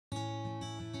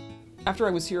After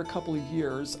I was here a couple of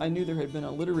years, I knew there had been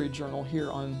a literary journal here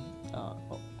on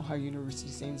Ohio University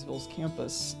Zanesville's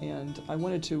campus, and I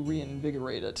wanted to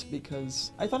reinvigorate it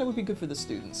because I thought it would be good for the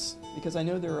students, because I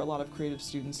know there are a lot of creative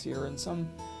students here, and some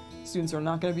students are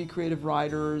not going to be creative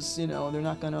writers, you know, they're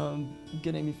not going to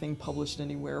get anything published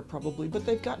anywhere probably, but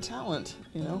they've got talent,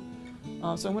 you know.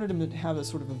 So I wanted to have a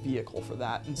sort of a vehicle for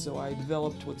that, and so I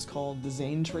developed what's called the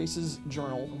Zane Traces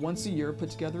Journal. Once a year,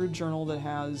 put together a journal that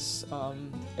has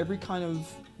every kind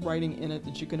of writing in it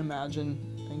that you can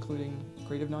imagine, including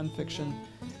creative nonfiction,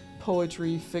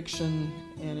 poetry, fiction,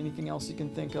 and anything else you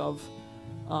can think of.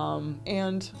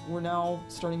 And we're now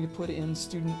starting to put in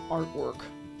student artwork.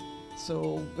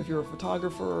 So if you're a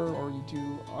photographer or you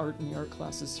do art in the art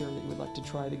classes here that you would like to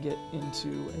try to get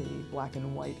into a black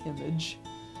and white image,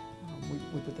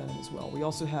 we put that in as well. We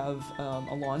also have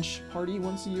a launch party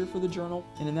once a year for the journal,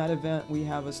 and in that event we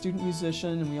have a student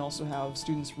musician, and we also have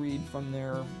students read from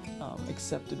their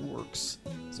accepted works.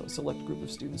 So a select group of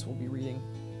students will be reading,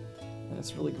 and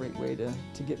it's a really great way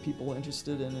to get people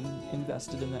interested and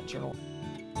invested in that journal.